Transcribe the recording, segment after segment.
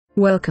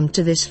Welcome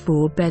to this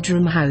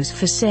 4-bedroom house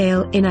for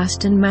sale in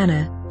Aston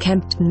Manor,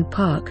 Kempton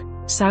Park,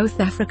 South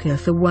Africa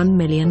for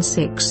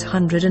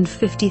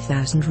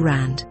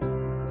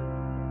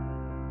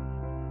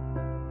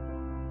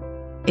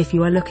R1,650,000. If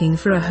you are looking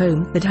for a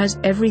home that has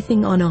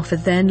everything on offer,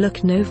 then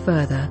look no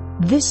further.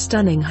 This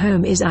stunning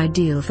home is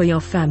ideal for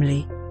your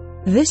family.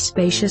 This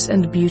spacious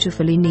and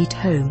beautifully neat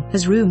home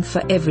has room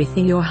for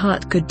everything your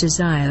heart could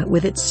desire,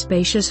 with its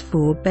spacious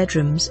 4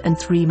 bedrooms and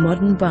 3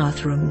 modern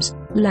bathrooms,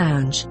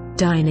 lounge,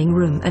 dining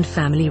room and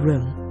family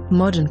room,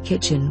 modern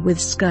kitchen with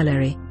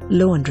scullery,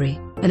 laundry,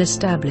 an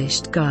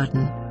established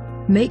garden.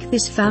 Make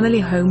this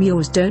family home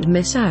yours. Don't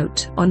miss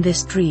out on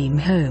this dream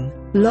home.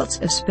 Lots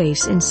of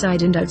space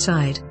inside and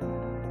outside.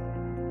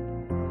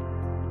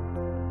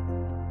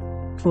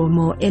 For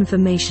more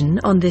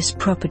information on this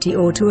property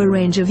or to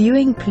arrange a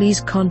viewing,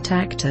 please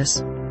contact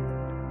us.